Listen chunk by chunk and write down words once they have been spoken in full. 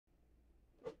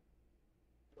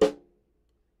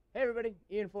Hey everybody,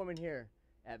 Ian Foreman here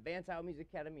at Van Tile Music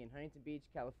Academy in Huntington Beach,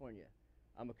 California.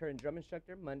 I'm a current drum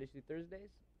instructor Mondays through Thursdays,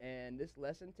 and this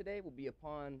lesson today will be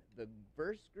upon the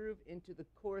verse groove into the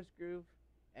chorus groove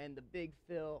and the big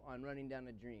fill on Running Down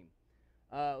a Dream.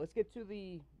 Let's get to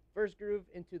the verse groove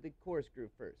into the chorus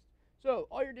groove first. So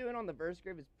all you're doing on the verse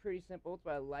groove is pretty simple. It's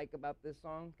what I like about this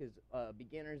song because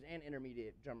beginners and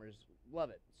intermediate drummers love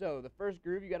it. So the first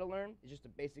groove you got to learn is just a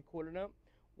basic quarter note.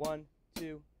 1,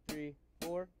 2, 3,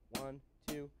 4. 1,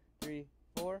 2, 3,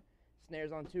 4.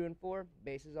 Snares on 2 and 4.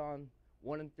 Bass is on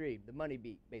 1 and 3. The money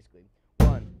beat, basically.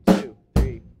 1, 2,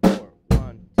 3, 4.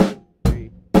 1, 2,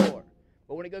 3, 4.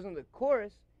 But when it goes into the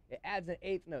chorus, it adds an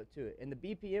 8th note to it. And the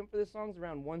BPM for this song is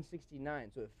around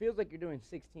 169. So it feels like you're doing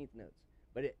 16th notes.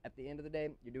 But at the end of the day,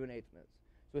 you're doing 8th notes.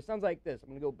 So it sounds like this. I'm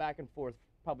going to go back and forth,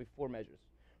 probably 4 measures.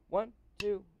 1,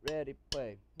 2, ready,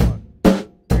 play. 1,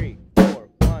 2, 3, 4.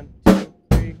 1, 2,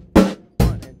 3, 4.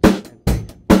 1 and 2 and 3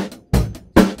 and 4.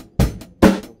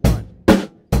 1 and 2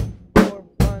 4.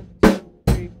 1, 2,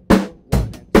 3, 4. 1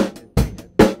 and 2 and 3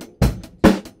 and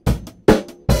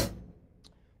 4.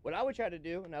 What I would try to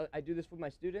do, and I do this with my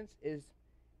students, is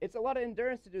it's a lot of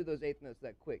endurance to do those 8th notes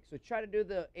that quick. So try to do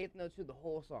the 8th notes through the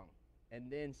whole song. And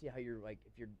then see how you're like,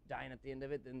 if you're dying at the end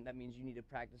of it, then that means you need to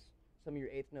practice some of your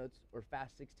 8th notes or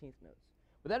fast 16th notes.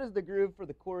 But that is the groove for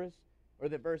the chorus, or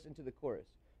the verse into the chorus.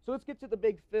 So let's get to the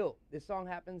big fill. This song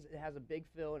happens, it has a big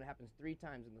fill, and it happens 3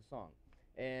 times in the song.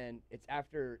 And it's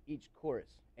after each chorus,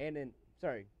 and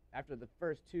after the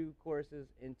first 2 choruses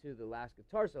into the last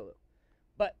guitar solo.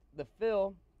 But the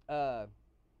fill,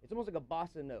 it's almost like a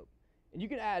bossa note. And you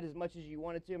can add as much as you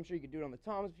wanted to. I'm sure you could do it on the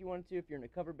toms if you wanted to, if you're in a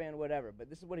cover band, whatever. But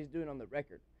this is what he's doing on the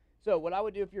record. So what I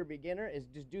would do if you're a beginner is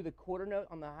just do the quarter note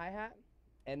on the hi-hat,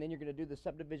 and then you're going to do the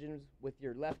subdivisions with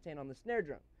your left hand on the snare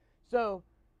drum. So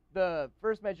the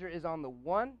first measure is on the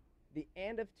 1, the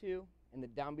and of 2, and the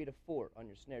downbeat of 4 on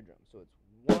your snare drum. So it's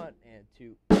 1 and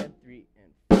 2 and 3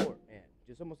 and 4 and.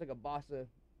 Just almost like a bossa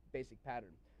basic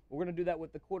pattern. We're going to do that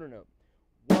with the quarter note.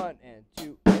 1 and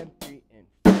 2 and 3 and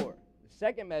 4. The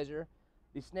second measure,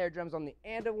 the snare drum's on the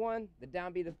and of 1, the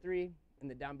downbeat of 3, and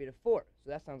the downbeat of 4. So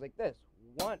that sounds like this.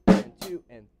 1 and 2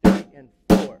 and 3 and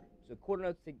 4. So quarter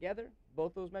notes together,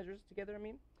 both those measures together, I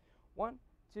mean. 1,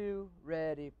 2,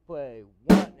 ready, play.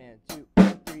 1 and 2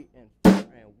 and 3 and 4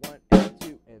 and 1 and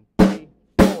 2 and 3,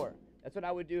 4. That's what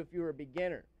I would do if you were a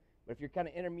beginner. But if you're kind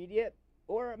of intermediate,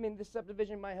 or, I mean, this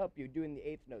subdivision might help you doing the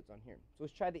 8th notes on here. So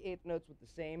let's try the 8th notes with the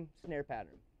same snare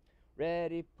pattern.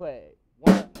 Ready, play.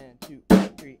 1 and 2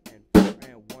 and 3 and 4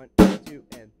 and 1 and 2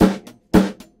 and 3 and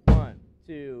 4. 1,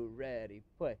 2, ready,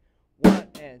 play. 1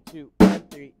 and 2 and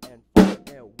 3 and 4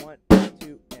 and 1 and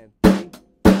 2 and 3,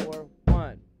 4,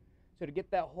 1. So to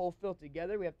get that whole fill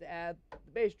together, we have to add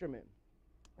the bass drum in.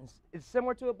 It's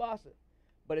similar to a bossa,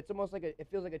 but it's almost like it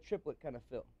feels like a triplet kind of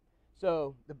fill.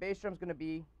 So the bass drum's going to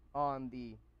be on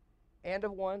the and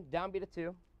of 1, downbeat of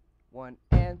 2, 1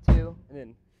 and 2, and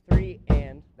then 3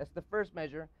 and. That's the first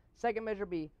measure. Second measure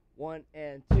be 1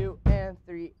 and 2 and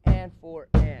 3 and 4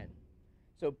 and.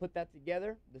 So put that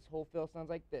together. This whole fill sounds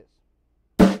like this.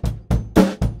 1,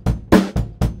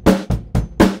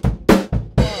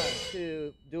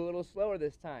 2. Do a little slower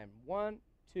this time. 1,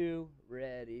 2,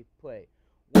 ready, play.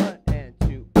 1 and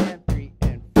 2 and 3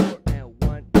 and 4 and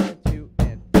 1 and 2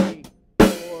 and 3,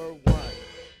 4, 1.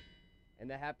 And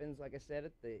that happens, like I said,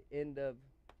 at the end of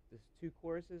the 2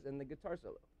 choruses and the guitar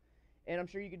solo. And I'm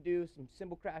sure you could do some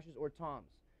cymbal crashes or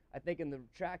toms. I think in the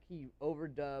track he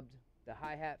overdubbed the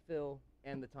hi-hat fill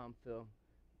and the tom fill.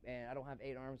 And I don't have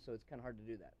 8 arms, so it's kind of hard to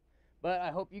do that. But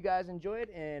I hope you guys enjoyed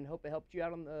and hope it helped you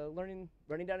out on the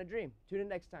Running Down a Dream. Tune in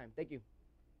next time. Thank you.